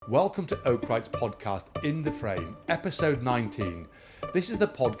Welcome to Oakwright's podcast, In the Frame, episode 19. This is the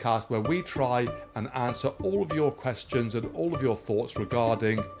podcast where we try and answer all of your questions and all of your thoughts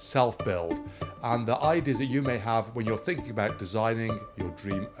regarding self-build and the ideas that you may have when you're thinking about designing your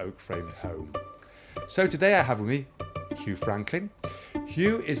dream oak-framed home. So today I have with me Hugh Franklin.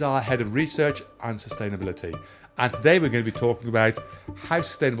 Hugh is our Head of Research and Sustainability. And today we're going to be talking about how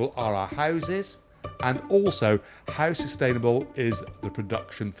sustainable are our houses, and also how sustainable is the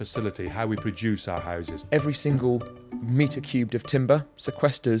production facility, how we produce our houses. Every single metre cubed of timber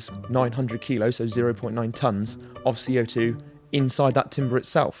sequesters 900 kilos, so 0.9 tonnes of CO2 inside that timber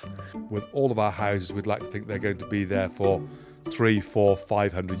itself. With all of our houses, we'd like to think they're going to be there for 300, 400,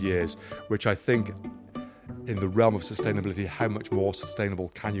 500 years, which I think in the realm of sustainability, how much more sustainable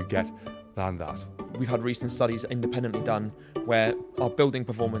can you get than that? We've had recent studies independently done where our building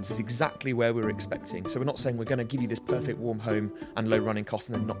performance is exactly where we were expecting. So we're not saying we're going to give you this perfect warm home and low running costs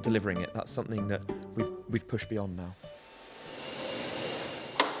and then not delivering it. That's something that we've pushed beyond now.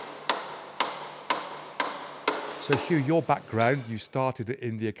 So Hugh, your background, you started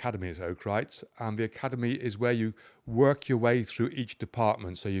in the academy at Oakwrights, and the academy is where you work your way through each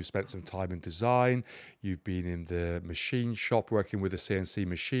department. So you've spent some time in design, you've been in the machine shop working with the CNC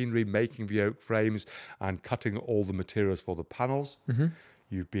machinery, making the oak frames and cutting all the materials for the panels. Mm-hmm.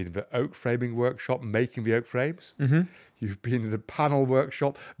 You've been in the oak framing workshop, making the oak frames. Mm-hmm. You've been in the panel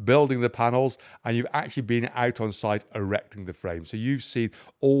workshop, building the panels, and you've actually been out on site erecting the frame. So you've seen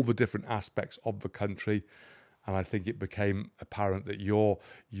all the different aspects of the country. And I think it became apparent that your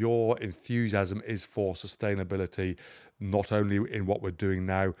enthusiasm is for sustainability, not only in what we're doing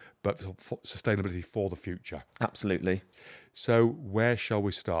now, but for sustainability for the future. Absolutely. So where shall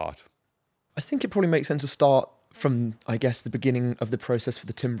we start? I think it probably makes sense to start from, I guess, the beginning of the process for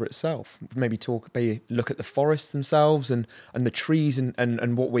the timber itself. Maybe look at the forests themselves and the trees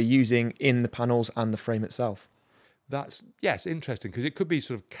and what we're using in the panels and the frame itself. That's, yes, interesting, because it could be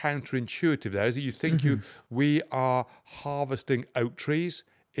sort of counterintuitive there. Is it you think we are harvesting oak trees?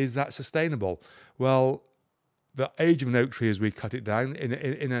 Is that sustainable? Well, the age of an oak tree as we cut it down,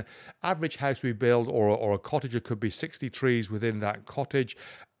 in an average house we build or a cottage, it could be 60 trees within that cottage.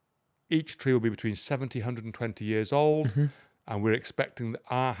 Each tree will be between 70, 120 years old, and we're expecting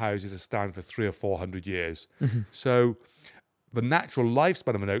our houses to stand for 300 or 400 years. So the natural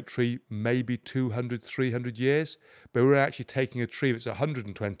lifespan of an oak tree may be 200, 300 years, but we're actually taking a tree that's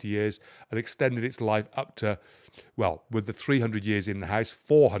 120 years and extended its life up to, well, with the 300 years in the house,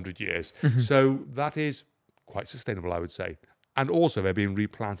 400 years. So that is quite sustainable, I would say. And also they're being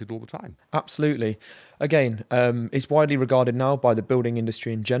replanted all the time. Absolutely. Again, it's widely regarded now by the building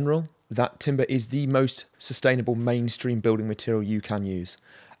industry in general that timber is the most sustainable mainstream building material you can use.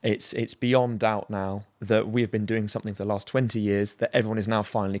 It's beyond doubt now that we have been doing something for the last 20 years that everyone is now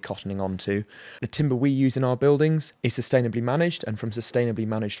finally cottoning on to. The timber we use in our buildings is sustainably managed and from sustainably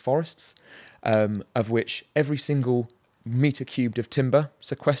managed forests, of which every single metre cubed of timber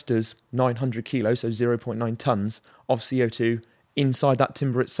sequesters 900 kilos, so 0.9 tonnes of CO2 inside that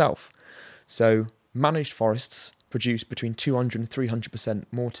timber itself. So managed forests produce between 200 and 300%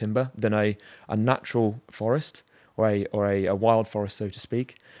 more timber than a natural forest, or a wild forest, so to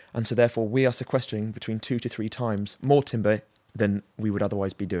speak. And so therefore we are sequestering between 2 to 3 times more timber than we would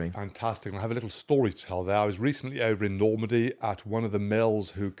otherwise be doing. Fantastic. I have a little story to tell there. I was recently over in Normandy at one of the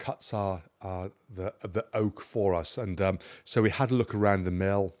mills who cuts the oak for us. And so we had a look around the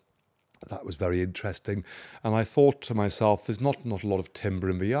mill. That was very interesting. And I thought to myself, there's not a lot of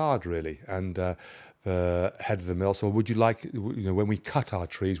timber in the yard, really. And the head of the mill said, well, would you like, when we cut our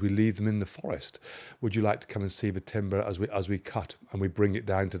trees, we leave them in the forest. Would you like to come and see the timber as we cut and we bring it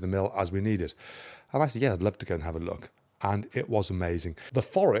down to the mill as we need it? And I said, yeah, I'd love to go and have a look. And it was amazing. The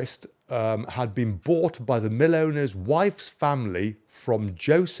forest had been bought by the mill owner's wife's family from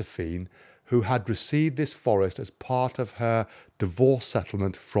Josephine, who had received this forest as part of her divorce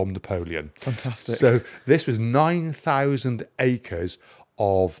settlement from Napoleon. Fantastic. So this was 9,000 acres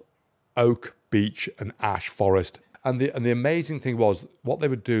of oak, beech and ash forest. And the amazing thing was what they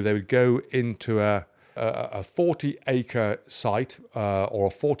would do, they would go into a 40-acre site or a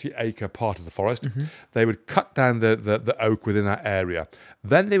 40-acre part of the forest. They would cut down the oak within that area.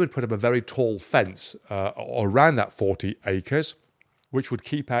 Then they would put up a very tall fence around that 40 acres, which would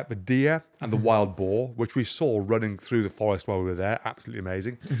keep out the deer and the wild boar, which we saw running through the forest while we were there. Absolutely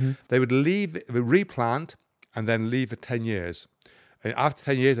amazing. They would replant and then leave for 10 years. And after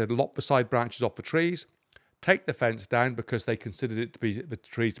 10 years, they'd lop the side branches off the trees, take the fence down because they considered it to be the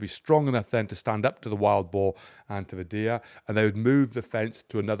trees to be strong enough then to stand up to the wild boar and to the deer, and they would move the fence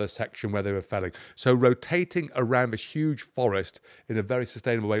to another section where they were felling. So rotating around this huge forest in a very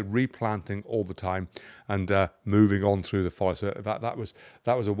sustainable way, replanting all the time, and moving on through the forest. So that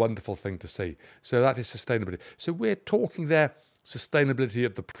was a wonderful thing to see. So that is sustainability. So we're talking there sustainability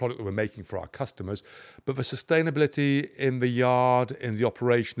of the product that we're making for our customers, but the sustainability in the yard, in the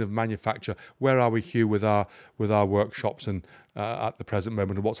operation of manufacture. Where are we, Hugh, with our workshops and at the present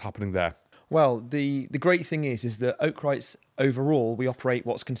moment, and what's happening there? Well, the great thing is that Oakrights overall, we operate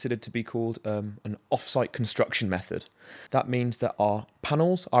what's considered to be called an off-site construction method. That means that our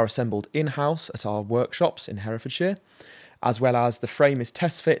panels are assembled in-house at our workshops in Herefordshire, as well as the frame is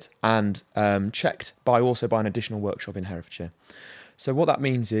test fit and checked by an additional workshop in Herefordshire. So what that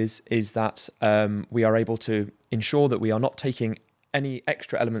means is that we are able to ensure that we are not taking any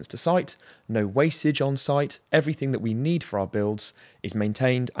extra elements to site, no wastage on site. Everything that we need for our builds is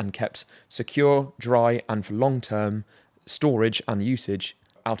maintained and kept secure, dry, and for long-term storage and usage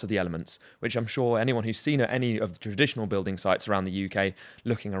out of the elements, which I'm sure anyone who's seen at any of the traditional building sites around the UK,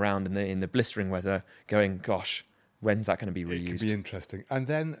 looking around in the blistering weather, going, gosh, when's that going to be reused? It could be interesting. And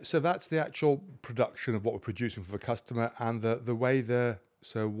then, so that's the actual production of what we're producing for the customer, and the way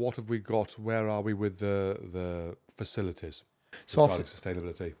so what have we got? Where are we with the facilities? So regarding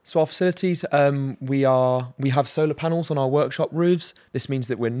sustainability. So our facilities, we have solar panels on our workshop roofs. This means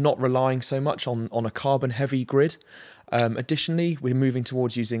that we're not relying so much on a carbon heavy grid. Additionally, we're moving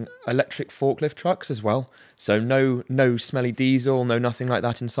towards using electric forklift trucks as well. So no smelly diesel, nothing like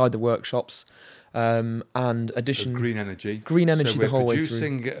that inside the workshops. And addition, so green energy so the whole way through.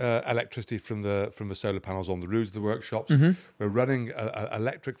 We're producing electricity from the solar panels on the roofs of the workshops. We're running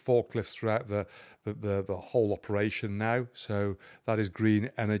electric forklifts throughout the whole operation now. So that is green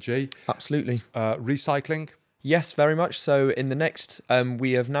energy. Absolutely. Recycling. Yes, very much. So in the next,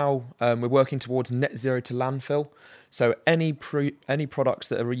 we're working towards net zero to landfill. So any products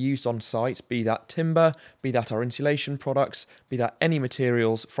that are reused on site, be that timber, be that our insulation products, be that any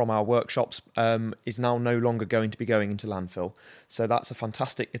materials from our workshops, is now no longer going to be going into landfill. So that's a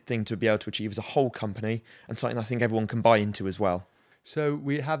fantastic thing to be able to achieve as a whole company, and something I think everyone can buy into as well. So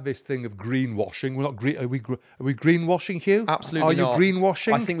we have this thing of greenwashing. We're not green. Are we greenwashing, Hugh? Absolutely not. Are you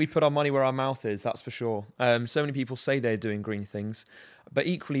greenwashing? I think we put our money where our mouth is. That's for sure. So many people say they're doing green things, but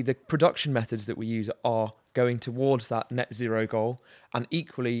equally the production methods that we use are going towards that net zero goal, and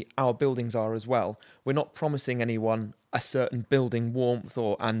equally our buildings are as well. We're not promising anyone a certain building warmth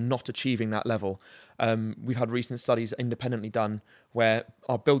and not achieving that level. We've had recent studies independently done where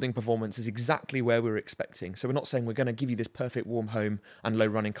our building performance is exactly where we were expecting. So we're not saying we're going to give you this perfect warm home and low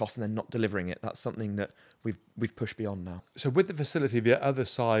running costs and then not delivering it. That's something that we've pushed beyond now. So with the facility, the other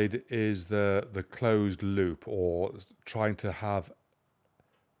side is the closed loop, or trying to have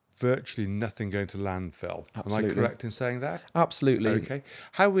virtually nothing going to landfill. Absolutely. Am I correct in saying that? Absolutely. Okay.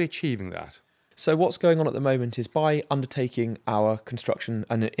 How are we achieving that? So what's going on at the moment is by undertaking our construction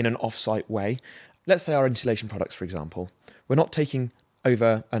and in an off-site way, let's say our insulation products, for example, we're not taking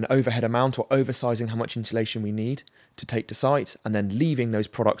over an overhead amount or oversizing how much insulation we need to take to site and then leaving those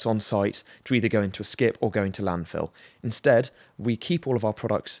products on site to either go into a skip or go into landfill. Instead, we keep all of our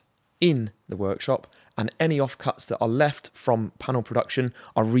products in the workshop, and any offcuts that are left from panel production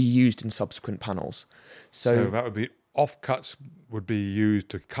are reused in subsequent panels. So that would be offcuts would be used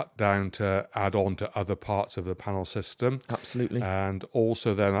to cut down to add on to other parts of the panel system. Absolutely. And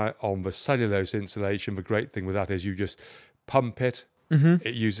also then on the cellulose insulation, the great thing with that is you just pump it.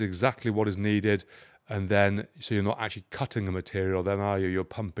 It uses exactly what is needed. And then, so you're not actually cutting the material then, are you? You're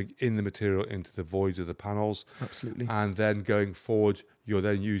pumping in the material into the voids of the panels. Absolutely. And then going forward, you're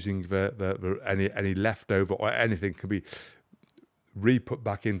then using any leftover or anything can be re-put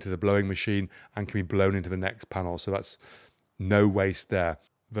back into the blowing machine and can be blown into the next panel. So that's no waste there.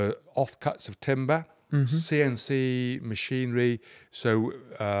 The offcuts of timber, CNC machinery, so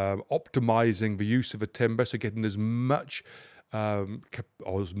optimizing the use of the timber, so getting as much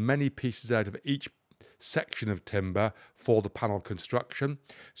or as many pieces out of each section of timber for the panel construction.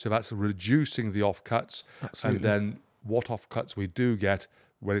 So that's reducing the offcuts. Absolutely. And then what offcuts we do get,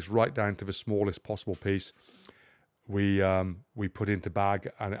 when it's right down to the smallest possible piece, we put into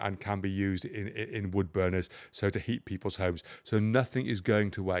bag and can be used in wood burners, so to heat people's homes. So nothing is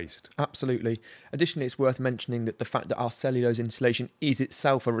going to waste. Absolutely. Additionally, it's worth mentioning that the fact that our cellulose insulation is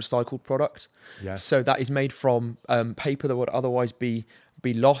itself a recycled product. Yes. So that is made from paper that would otherwise be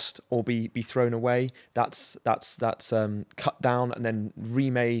be lost or be thrown away. That's cut down and then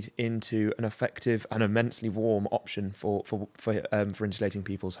remade into an effective and immensely warm option for insulating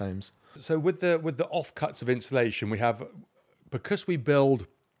people's homes. So with the offcuts of insulation, we have, because we build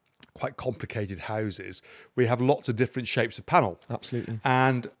quite complicated houses, we have lots of different shapes of panel. Absolutely.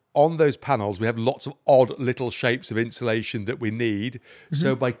 And on those panels, we have lots of odd little shapes of insulation that we need.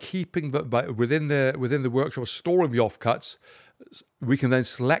 So by keeping within the workshop, storing the offcuts, we can then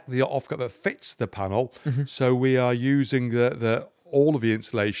select the offcut that fits the panel. So we are using the all of the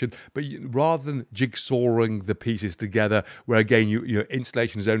insulation, but rather than jigsawing the pieces together, where again your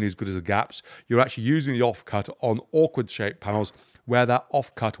insulation is only as good as the gaps, you're actually using the offcut on awkward shaped panels where that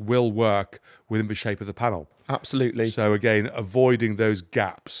offcut will work within the shape of the panel. Absolutely. So again, avoiding those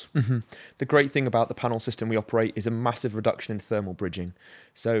gaps. The great thing about the panel system we operate is a massive reduction in thermal bridging.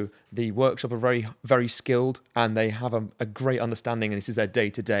 So the workshop are very, very skilled, and they have a great understanding, and this is their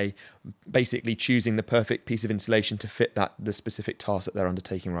day-to-day, basically choosing the perfect piece of insulation to fit the specific task that they're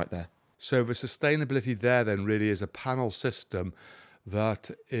undertaking right there. So the sustainability there then really is a panel system that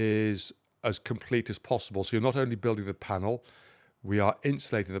is as complete as possible. So you're not only building the panel, we are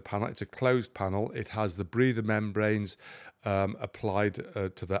insulating the panel. It's a closed panel. It has the breather membranes applied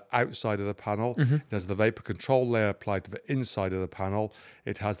to the outside of the panel. It has the vapor control layer applied to the inside of the panel.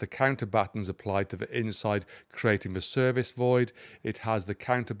 It has the counterbattens applied to the inside, creating the service void. It has the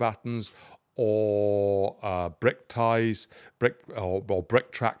counterbattens or brick ties,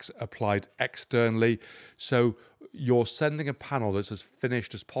 brick tracks applied externally. So you're sending a panel that's as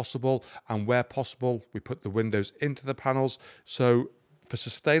finished as possible, and where possible, we put the windows into the panels. So for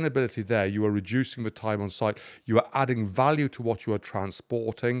sustainability there, you are reducing the time on site. You are adding value to what you are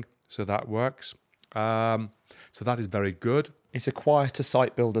transporting, so that works. So that is very good. It's a quieter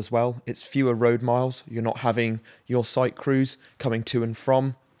site build as well. It's fewer road miles. You're not having your site crews coming to and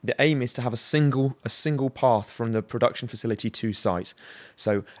from. The aim is to have a single path from the production facility to site.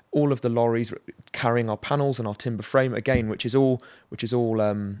 So all of the lorries carrying our panels and our timber frame, again, which is all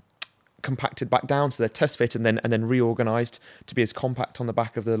compacted back down, so they're test fit and then reorganised to be as compact on the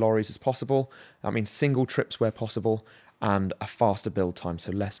back of the lorries as possible. That means single trips where possible and a faster build time,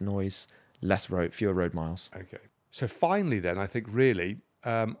 so less noise, fewer road miles. Okay. So finally, then, I think really,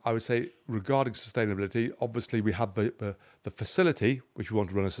 I would say regarding sustainability, obviously we have the facility, which we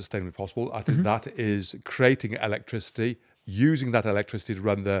want to run as sustainably as possible. I think that is creating electricity, using that electricity to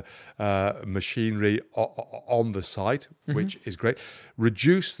run the machinery on the site, which is great.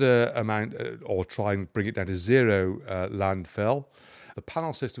 Reduce the amount or try and bring it down to zero landfill. The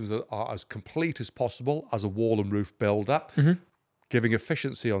panel systems that are as complete as possible as a wall and roof build-up, giving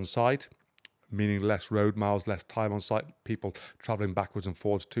efficiency on site, meaning less road miles, less time on site, people travelling backwards and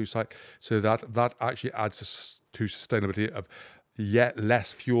forwards to site. So that actually adds to sustainability of yet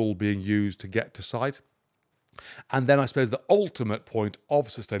less fuel being used to get to site. And then I suppose the ultimate point of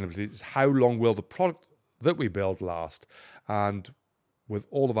sustainability is how long will the product that we build last? And with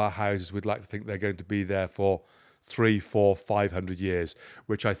all of our houses, we'd like to think they're going to be there for 300, 400, 500 years,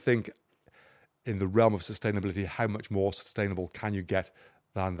 which I think in the realm of sustainability, how much more sustainable can you get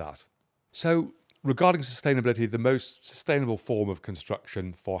than that? So regarding sustainability, the most sustainable form of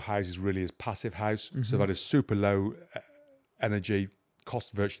construction for houses really is passive house. So that is super low energy,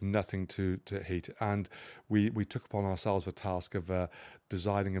 costs virtually nothing to heat. And we took upon ourselves the task of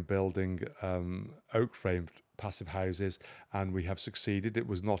designing and building oak framed passive houses, and we have succeeded. It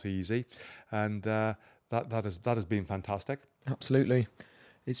was not easy, and that has been fantastic. Absolutely.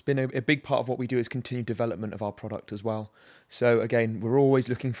 It's been a big part of what we do is continued development of our product as well. So again, we're always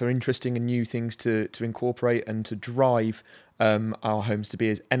looking for interesting and new things to incorporate and to drive our homes to be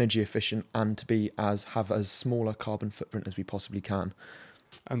as energy efficient and to have as small a carbon footprint as we possibly can.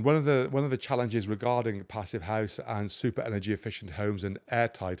 And one of the challenges regarding passive house and super energy efficient homes and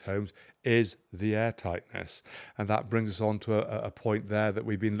airtight homes is the airtightness. And that brings us on to a point there that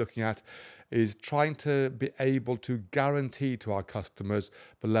we've been looking at, is trying to be able to guarantee to our customers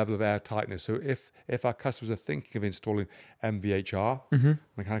the level of airtightness. So if our customers are thinking of installing MVHR,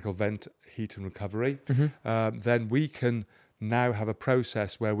 mechanical vent, heat and recovery, then we can now have a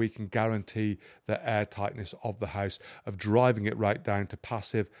process where we can guarantee the airtightness of the house, of driving it right down to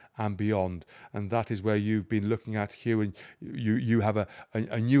passive and beyond. And that is where you've been looking at, Hugh, and you have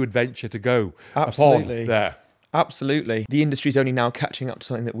a new adventure to go upon there. Absolutely. The industry's only now catching up to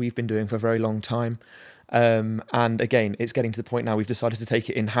something that we've been doing for a very long time. And again, it's getting to the point now we've decided to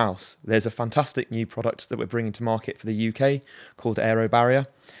take it in-house. There's a fantastic new product that we're bringing to market for the UK called Aero Barrier.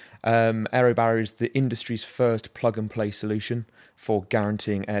 AeroBarrier is the industry's first plug-and-play solution for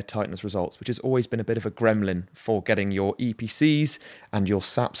guaranteeing air tightness results, which has always been a bit of a gremlin for getting your EPCs and your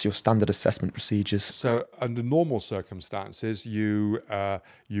SAPs, your standard assessment procedures. So under normal circumstances, you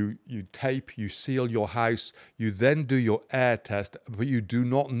tape, you seal your house, you then do your air test, but you do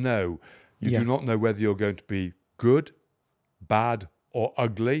not know. You do not know whether you're going to be good, bad, or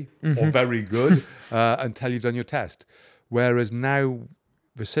ugly, or very good until you've done your test. Whereas now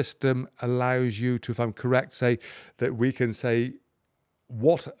the system allows you to, if I'm correct, say that we can say,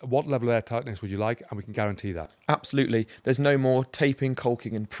 what level of air tightness would you like? And we can guarantee that. Absolutely. There's no more taping,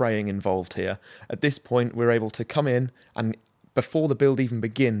 caulking and praying involved here. At this point, we're able to come in and before the build even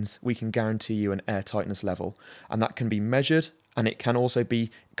begins, we can guarantee you an air tightness level. And that can be measured and it can also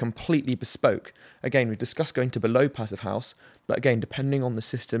be completely bespoke. Again, we've discussed going to below passive house, but again, depending on the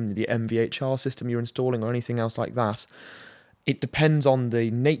system, the MVHR system you're installing or anything else like that, it depends on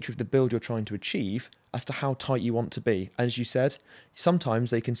the nature of the build you're trying to achieve as to how tight you want to be. As you said, sometimes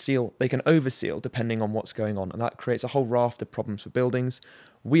they can overseal depending on what's going on, and that creates a whole raft of problems for buildings.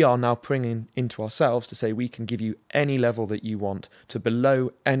 We are now bringing into ourselves to say we can give you any level that you want to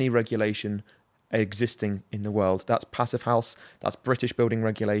below any regulation existing in the world. That's passive house, that's British building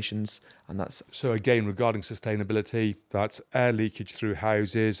regulations, and that's... So again, regarding sustainability, that's air leakage through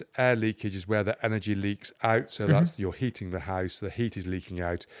houses. Air leakage is where the energy leaks out, so that's you're heating the house, the heat is leaking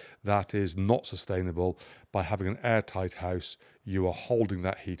out. That is not sustainable. By having an airtight house, you are holding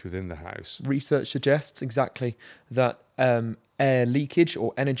that heat within the house. Research suggests exactly that air leakage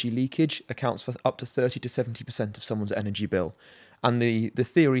or energy leakage accounts for up to 30 to 70% of someone's energy bill. And the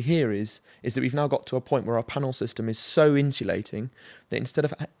theory here is that we've now got to a point where our panel system is so insulating that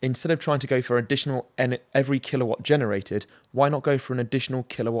instead of trying to go for additional every kilowatt generated, why not go for an additional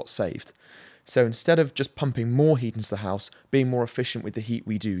kilowatt saved? So instead of just pumping more heat into the house, being more efficient with the heat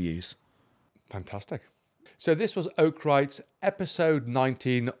we do use. Fantastic. So this was Oakrite's episode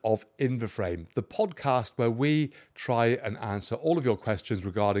 19 of In the Frame, the podcast where we try and answer all of your questions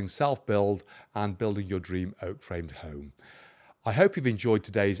regarding self-build and building your dream oak-framed home. I hope you've enjoyed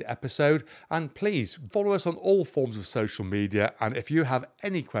today's episode, and please follow us on all forms of social media, and if you have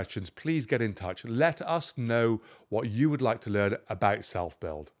any questions, please get in touch. Let us know what you would like to learn about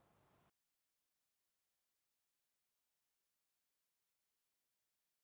self-build.